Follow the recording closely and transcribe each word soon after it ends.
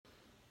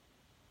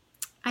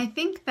I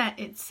think that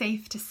it's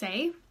safe to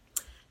say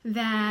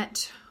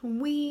that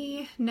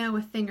we know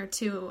a thing or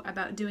two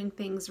about doing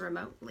things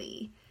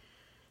remotely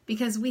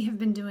because we have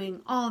been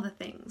doing all the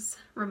things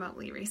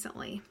remotely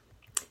recently.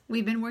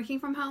 We've been working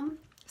from home,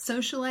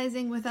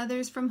 socializing with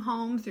others from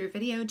home through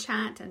video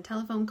chat and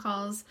telephone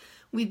calls.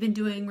 We've been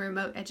doing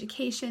remote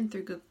education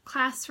through Google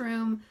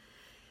Classroom,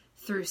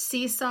 through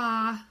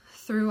Seesaw,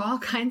 through all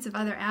kinds of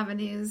other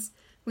avenues.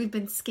 We've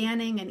been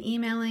scanning and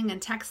emailing and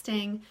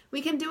texting.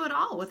 We can do it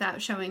all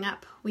without showing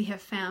up, we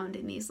have found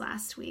in these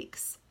last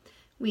weeks.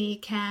 We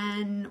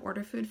can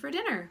order food for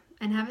dinner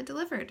and have it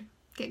delivered,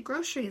 get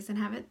groceries and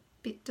have it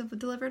be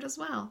delivered as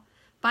well,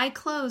 buy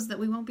clothes that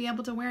we won't be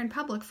able to wear in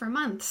public for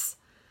months,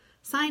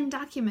 sign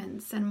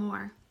documents, and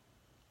more.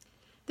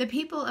 The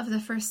people of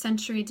the first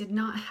century did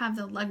not have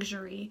the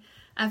luxury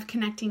of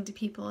connecting to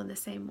people in the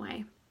same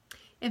way.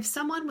 If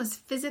someone was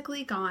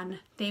physically gone,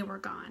 they were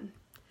gone.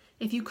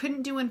 If you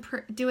couldn't do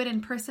it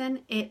in person,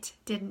 it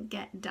didn't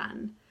get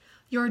done.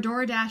 Your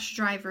DoorDash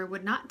driver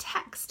would not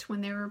text when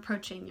they were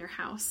approaching your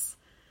house.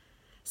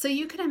 So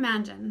you can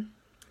imagine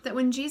that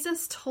when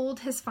Jesus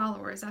told his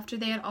followers, after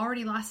they had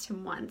already lost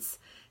him once,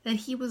 that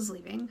he was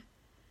leaving,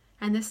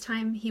 and this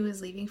time he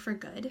was leaving for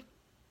good,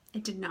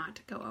 it did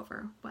not go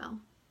over well.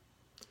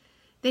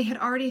 They had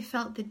already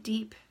felt the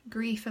deep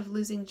grief of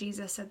losing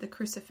Jesus at the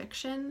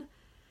crucifixion,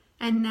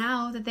 and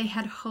now that they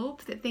had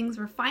hope that things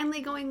were finally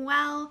going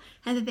well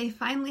and that they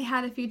finally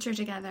had a future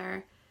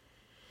together,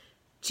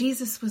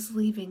 Jesus was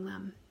leaving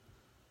them.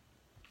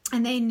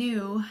 And they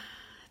knew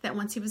that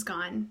once he was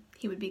gone,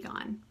 he would be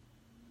gone.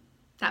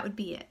 That would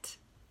be it.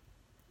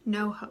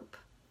 No hope.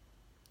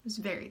 It was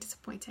very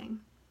disappointing.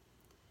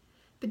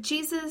 But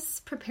Jesus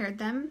prepared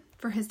them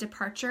for his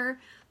departure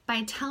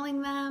by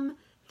telling them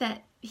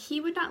that he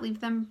would not leave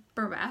them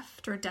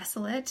bereft or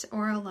desolate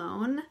or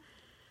alone,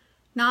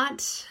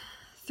 not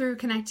through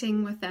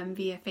connecting with them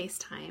via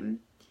FaceTime,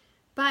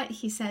 but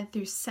he said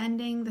through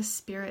sending the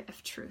Spirit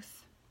of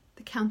truth,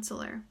 the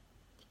counselor,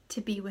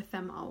 to be with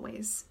them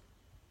always.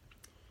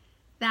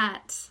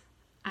 That,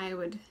 I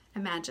would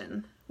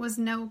imagine, was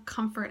no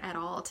comfort at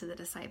all to the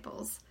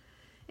disciples.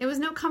 It was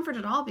no comfort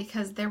at all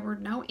because there were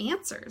no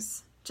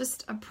answers,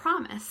 just a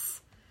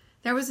promise.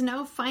 There was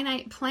no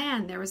finite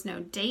plan. There was no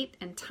date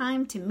and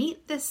time to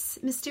meet this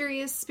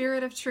mysterious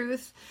Spirit of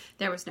truth.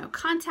 There was no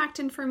contact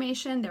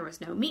information. There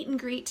was no meet and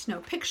greet, no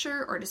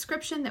picture or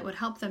description that would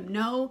help them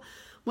know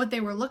what they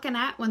were looking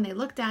at when they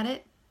looked at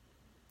it.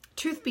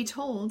 Truth be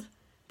told,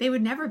 they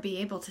would never be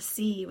able to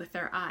see with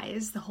their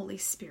eyes the Holy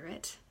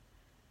Spirit.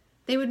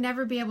 They would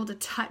never be able to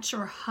touch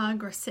or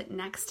hug or sit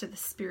next to the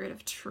Spirit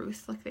of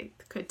truth like they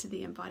could to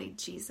the embodied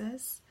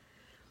Jesus.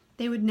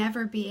 They would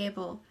never be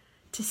able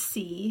to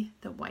see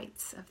the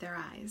whites of their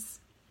eyes.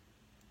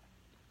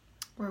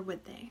 Or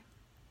would they?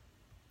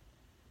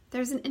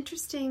 There's an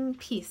interesting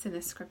piece in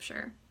this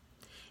scripture.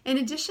 In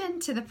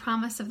addition to the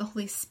promise of the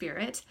Holy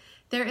Spirit,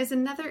 there is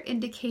another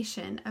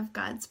indication of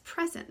God's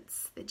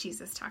presence that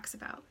Jesus talks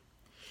about.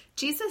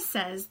 Jesus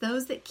says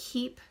those that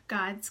keep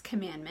God's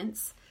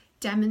commandments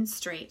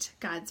demonstrate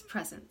God's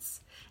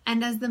presence.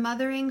 And as the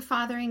mothering,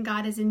 fathering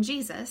God is in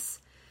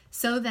Jesus,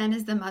 so then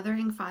is the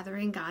mothering,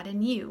 fathering God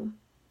in you.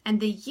 And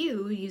the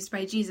you used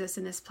by Jesus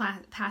in this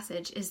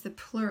passage is the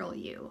plural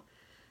you,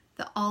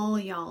 the all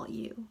y'all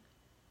you.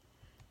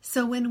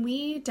 So when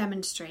we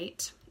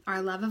demonstrate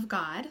our love of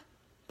God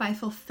by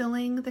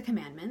fulfilling the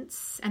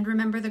commandments, and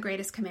remember the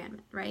greatest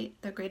commandment, right?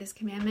 The greatest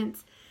commandment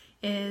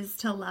is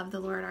to love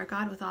the Lord our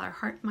God with all our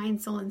heart,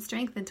 mind, soul, and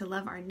strength, and to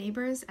love our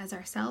neighbors as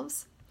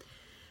ourselves.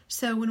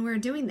 So when we're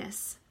doing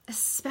this,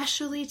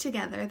 especially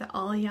together, the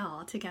all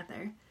y'all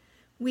together,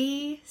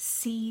 we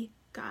see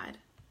God.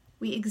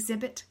 We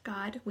exhibit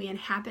God, we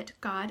inhabit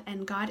God,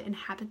 and God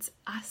inhabits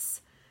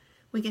us.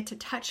 We get to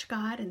touch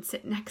God and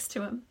sit next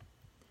to him.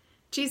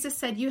 Jesus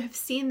said, you have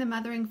seen the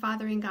mothering,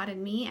 fathering God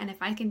in me, and if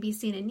I can be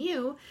seen in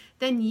you,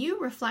 then you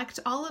reflect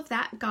all of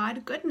that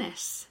God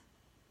goodness.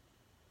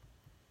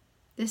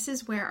 This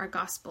is where our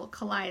gospel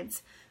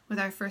collides with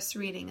our first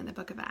reading in the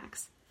book of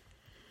Acts.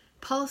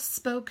 Paul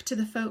spoke to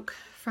the folk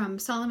from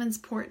Solomon's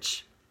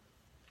porch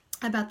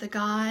about the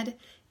God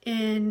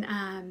in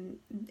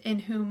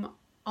whom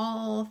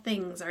all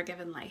things are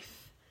given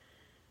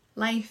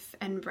life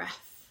and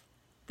breath,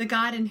 the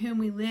God in whom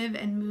we live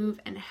and move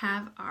and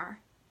have our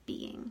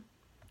being.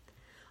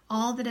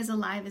 All that is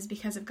alive is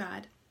because of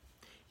God.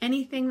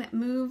 Anything that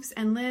moves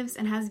and lives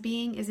and has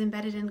being is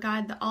embedded in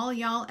God. The all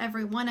y'all,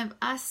 every one of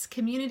us,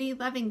 community,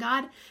 loving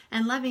God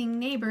and loving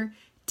neighbor,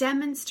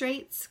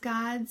 demonstrates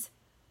God's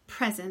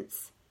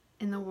presence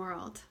in the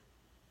world.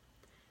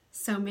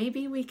 So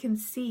maybe we can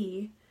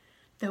see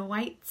the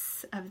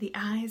whites of the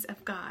eyes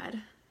of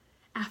God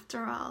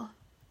after all,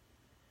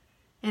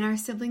 in our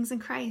siblings in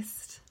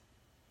Christ,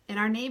 in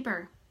our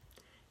neighbor,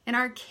 in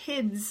our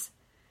kids,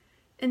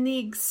 in the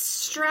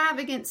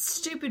extravagant,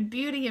 stupid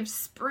beauty of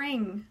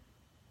spring,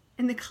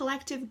 in the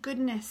collective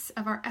goodness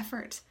of our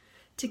effort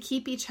to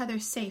keep each other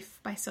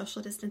safe by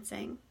social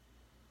distancing,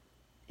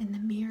 in the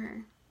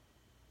mirror.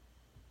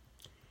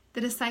 The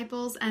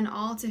disciples and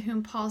all to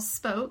whom Paul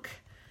spoke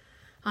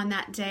On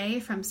that day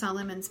from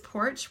Solomon's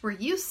porch, we're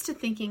used to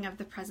thinking of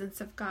the presence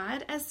of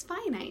God as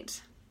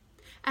finite,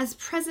 as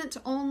present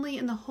only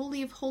in the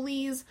Holy of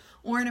Holies,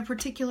 or in a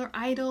particular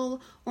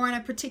idol, or on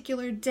a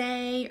particular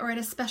day, or at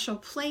a special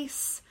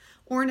place,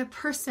 or in a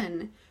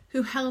person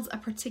who held a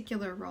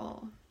particular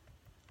role.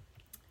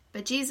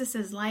 But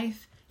Jesus'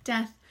 life,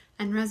 death,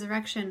 and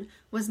resurrection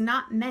was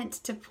not meant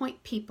to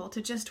point people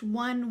to just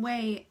one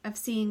way of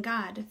seeing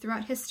God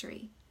throughout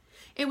history.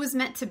 It was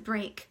meant to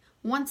break,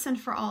 once and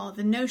for all,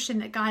 the notion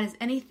that God is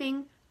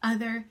anything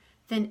other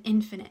than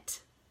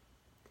infinite.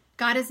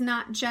 God is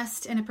not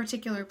just in a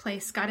particular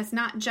place. God is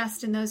not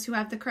just in those who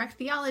have the correct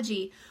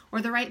theology, or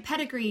the right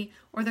pedigree,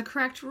 or the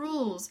correct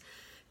rules.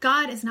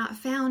 God is not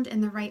found in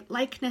the right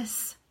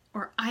likeness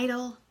or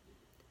idol.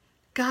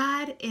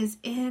 God is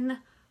in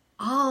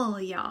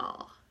all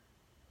y'all.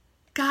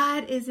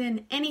 God is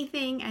in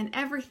anything and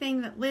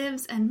everything that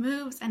lives and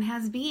moves and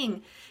has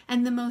being.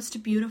 And the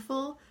most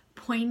beautiful,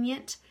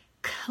 poignant,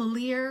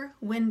 clear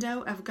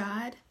window of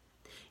God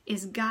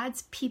is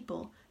God's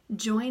people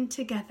joined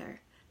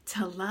together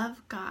to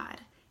love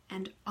God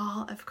and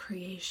all of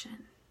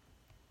creation.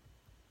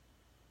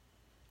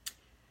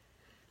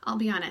 I'll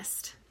be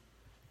honest.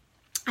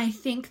 I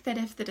think that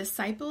if the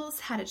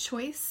disciples had a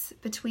choice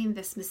between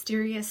this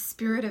mysterious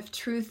spirit of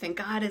truth and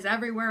God is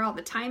everywhere all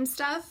the time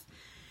stuff,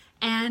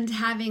 and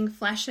having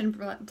flesh and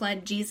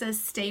blood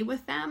Jesus stay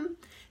with them,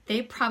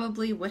 they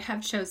probably would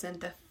have chosen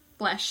the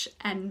flesh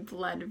and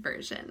blood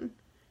version.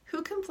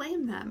 Who can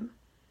blame them?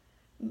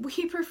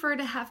 We prefer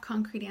to have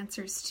concrete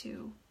answers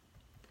too.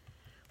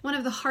 One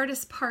of the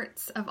hardest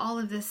parts of all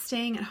of this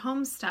staying at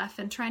home stuff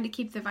and trying to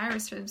keep the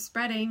virus from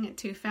spreading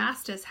too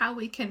fast is how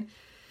we can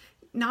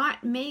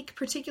not make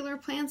particular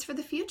plans for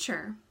the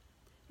future.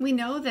 We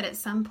know that at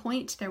some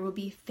point there will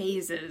be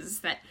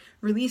phases that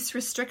release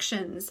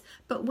restrictions,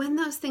 but when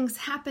those things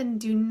happen,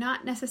 do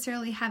not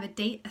necessarily have a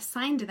date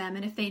assigned to them,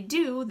 and if they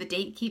do, the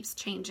date keeps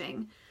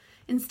changing.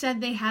 Instead,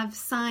 they have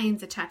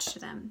signs attached to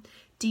them,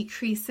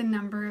 decrease in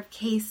number of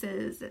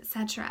cases,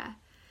 etc.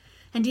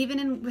 And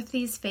even with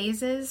these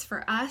phases,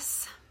 for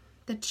us,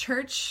 the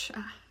church,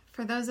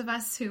 for those of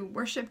us who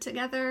worship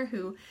together,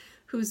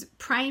 whose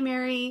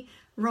primary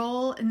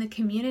role in the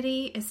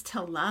community is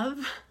to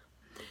love,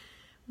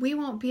 we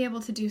won't be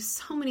able to do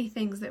so many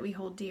things that we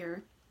hold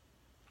dear.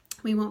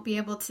 We won't be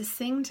able to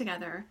sing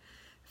together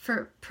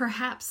for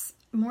perhaps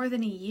more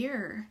than a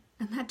year,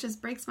 and that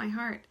just breaks my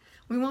heart.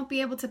 We won't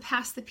be able to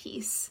pass the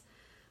peace.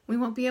 We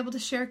won't be able to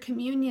share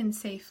communion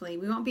safely.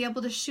 We won't be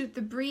able to shoot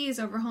the breeze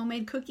over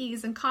homemade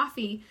cookies and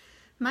coffee.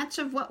 Much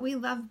of what we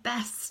love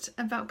best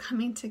about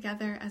coming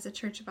together as a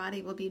church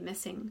body will be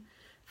missing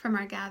from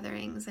our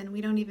gatherings, and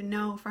we don't even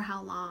know for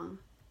how long.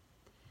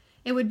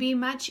 It would be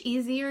much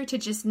easier to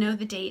just know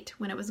the date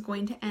when it was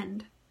going to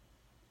end,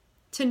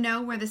 to know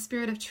where the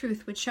Spirit of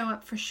truth would show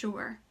up for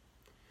sure,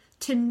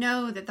 to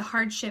know that the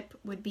hardship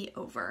would be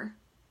over,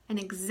 and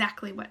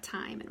exactly what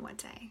time and what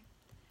day.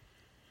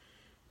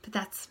 But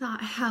that's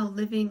not how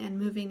living and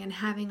moving and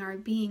having our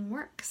being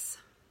works.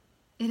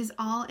 It is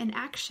all in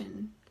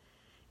action.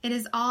 It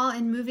is all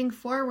in moving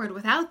forward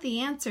without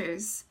the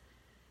answers,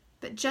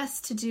 but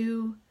just to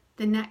do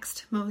the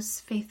next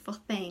most faithful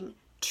thing,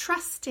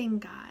 trusting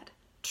God,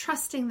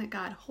 trusting that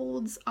God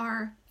holds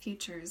our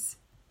futures.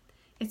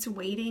 It's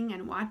waiting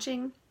and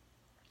watching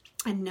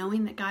and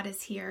knowing that God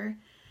is here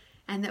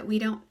and that we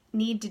don't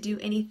need to do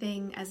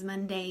anything as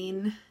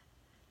mundane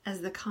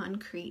as the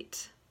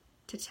concrete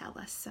to tell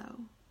us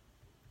so.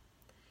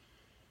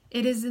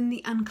 It is in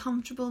the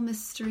uncomfortable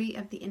mystery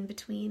of the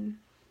in-between,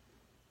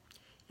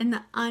 in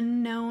the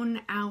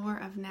unknown hour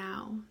of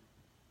now,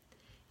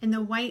 in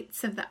the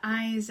whites of the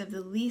eyes of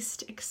the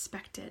least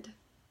expected.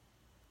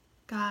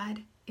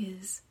 God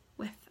is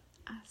with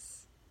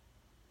us.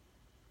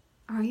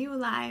 Are you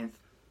alive?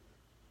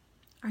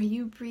 Are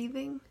you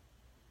breathing?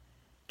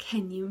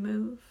 Can you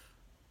move?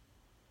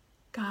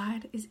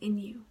 God is in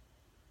you.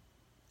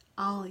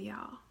 All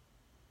y'all.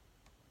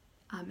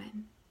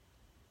 Amen.